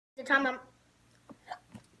the time I'm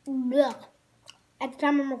Ugh. At the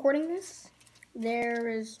time I'm recording this, there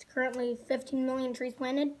is currently 15 million trees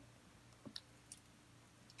planted.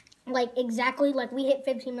 Like exactly, like we hit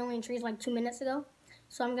 15 million trees like 2 minutes ago.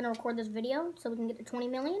 So I'm gonna record this video so we can get to 20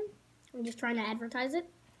 million. I'm just trying to advertise it.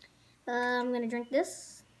 I'm gonna drink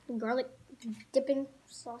this garlic dipping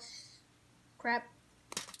sauce crap.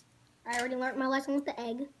 I already learned my lesson with the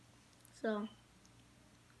egg, so.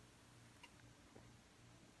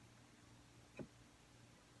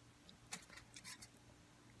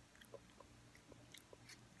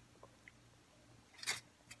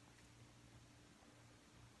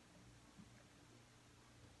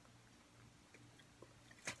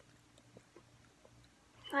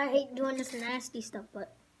 I hate doing this nasty stuff,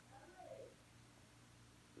 but.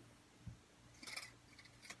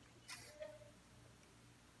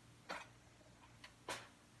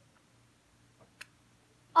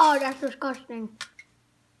 Oh, that's disgusting.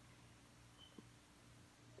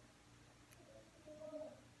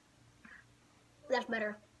 That's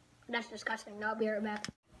better. That's disgusting. No, I'll be right back.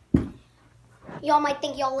 Y'all might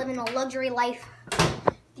think y'all living a luxury life.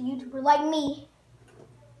 The YouTuber like me,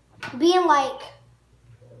 being like,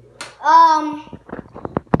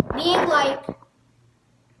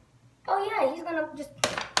 oh yeah, he's gonna just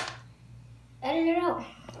edit it out.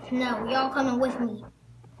 No, y'all coming with me.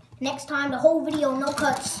 Next time, the whole video, no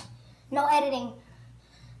cuts, no editing,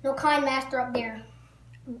 no Kind Master up there,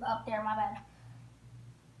 my bad.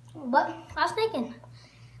 But I was thinking,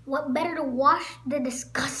 what better to wash the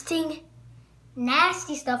disgusting,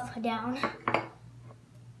 nasty stuff down?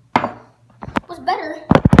 What's better,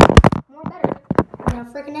 more better than a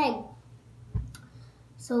freaking egg?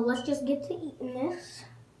 So let's just get to eating this.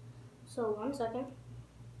 So 1 second.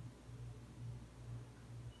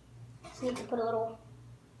 Just need to put a little.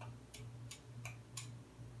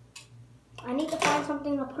 I need to find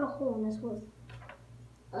something to put a hole in this with.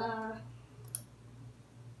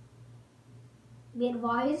 Be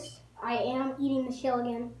advised, I am eating the shell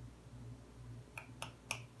again.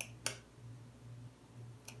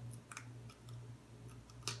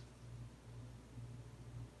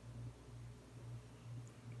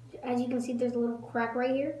 As you can see, there's a little crack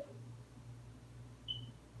right here.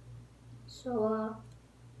 So,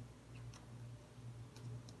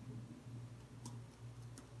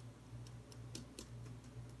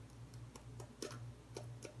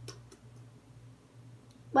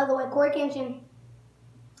 by the way, Corey Kenshin,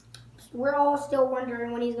 we're all still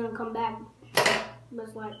wondering when he's gonna come back. But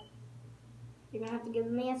it's like, you're gonna have to give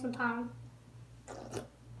the man some time.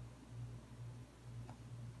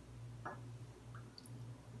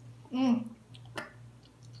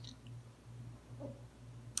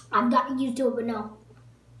 I've gotten used to it, but no.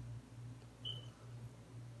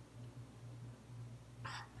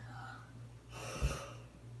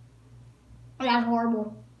 That's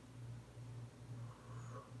horrible.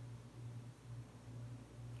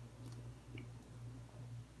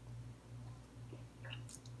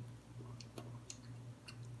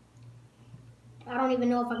 I don't even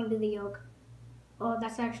know if I can do the yolk. Oh,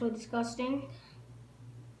 that's actually disgusting.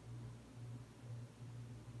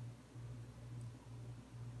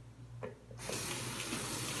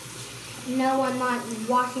 No, I'm not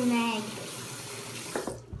washing the egg.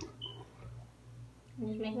 I'm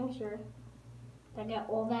just making sure that I got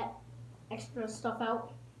all that extra stuff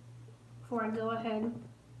out before I go ahead.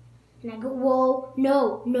 And I go, whoa,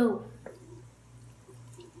 no, no.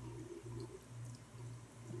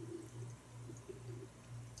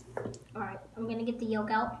 All right, I'm gonna get the yolk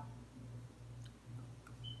out.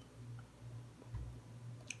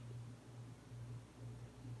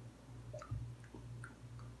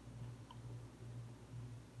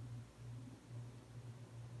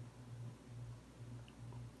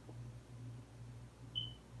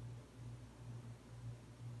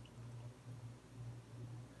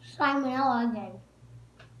 Salmonella again.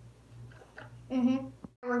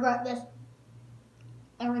 I regret this.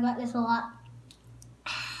 I regret this a lot.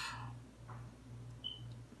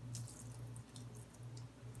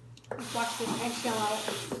 Let's wash this eggshell out.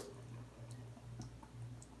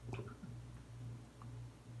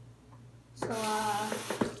 So,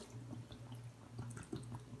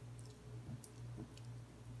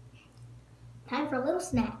 time for a little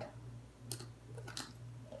snack.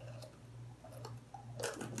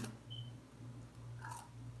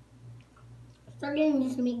 Start getting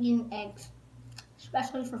used to me eating eggs,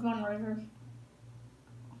 especially for fundraisers.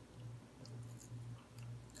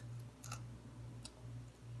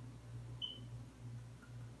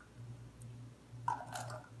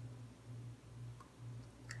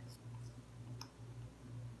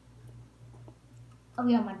 Oh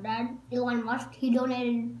yeah, my dad, Elon Musk, he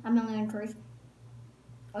donated a million trees.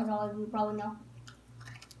 As all of you probably know.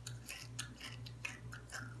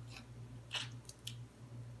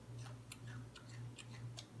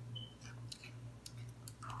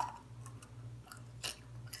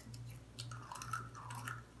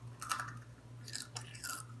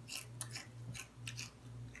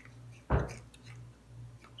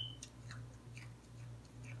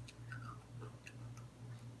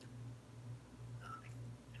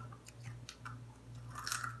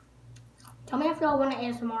 Tell me if y'all want to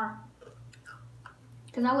ASMR.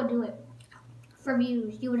 Because I would do it. For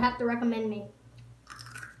views, you would have to recommend me.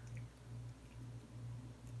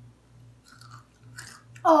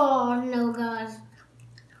 Oh, no, guys.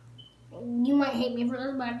 You might hate me for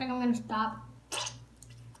this, but I think I'm going to stop.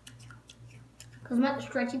 Because I'm at the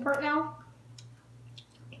stretchy part now.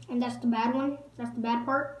 And that's the bad one. That's the bad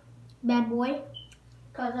part. Bad boy.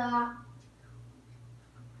 Because,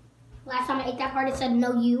 last time I ate that part, it said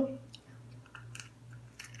no you.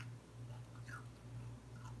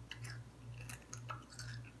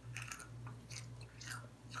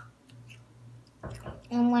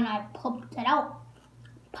 And when I popped it out.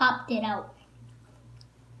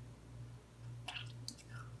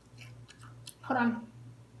 Hold on.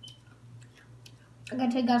 I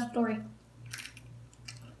gotta tell you guys a story.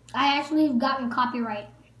 I actually have gotten copyrighted.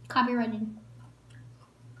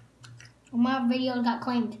 My video got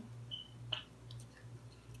claimed.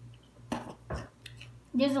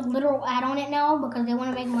 There's a literal ad on it now because they want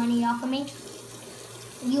to make money off of me.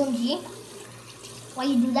 UMG. Why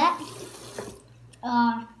you do that?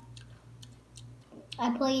 I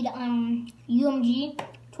played UMG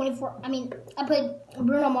 24. I played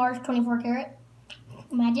Bruno Mars 24 Karat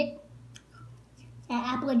Magic and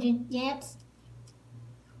Apple Dance.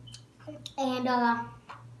 And yeah,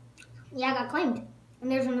 I got claimed.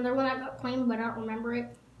 And there's another one that got claimed, but I don't remember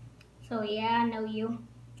it. So yeah, I know you.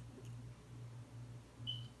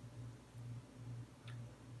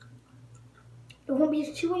 It won't be as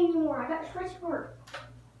chewy anymore. I got stretchy part.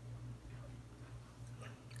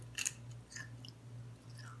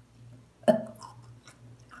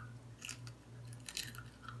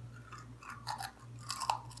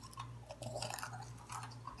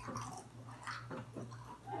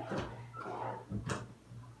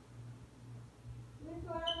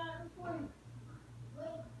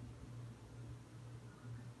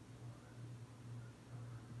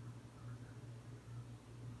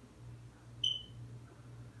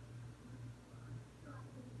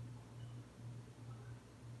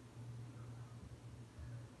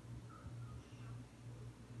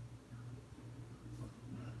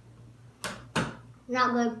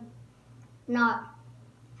 Not good. Not.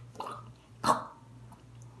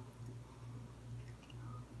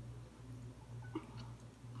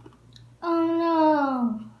 Oh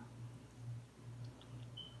no.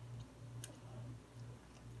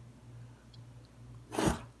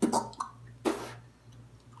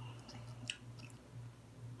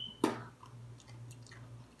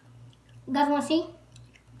 You guys want to see?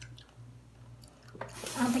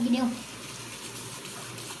 I don't think you do.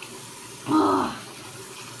 Oh.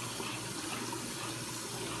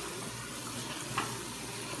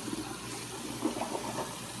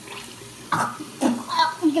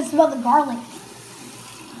 You can smell the garlic.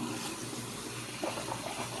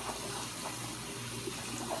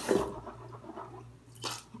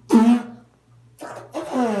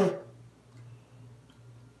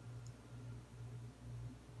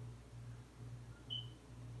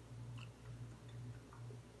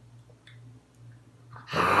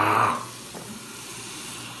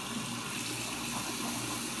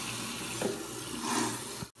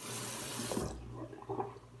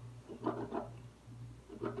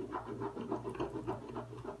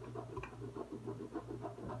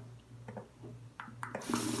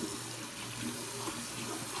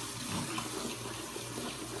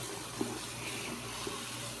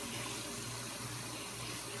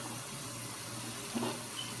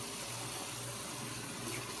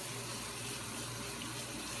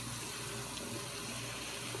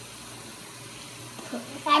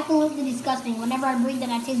 Absolutely disgusting. Whenever I breathe it,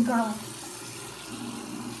 I taste garlic.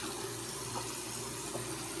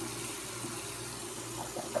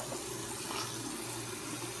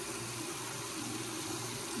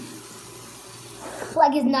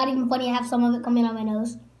 Like, it's not even funny. I have some of it coming out my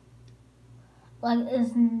nose. Like,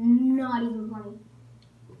 it's not even funny.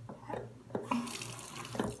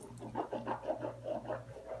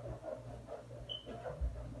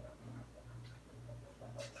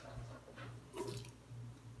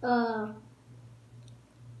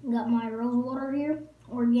 Got my rose water here,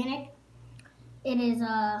 organic. It is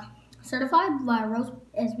certified by rose.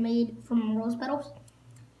 It's made from rose petals.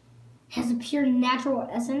 has a pure natural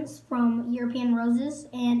essence from European roses,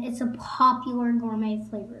 and it's a popular gourmet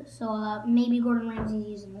flavor. So maybe Gordon Ramsay's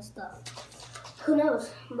using this stuff. Who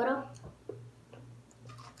knows? But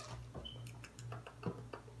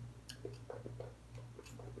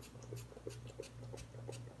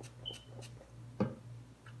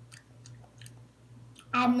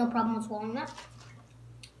I have no problem with swallowing that.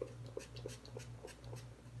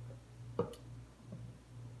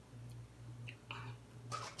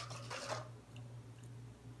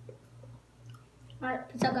 Alright,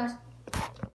 peace out, guys.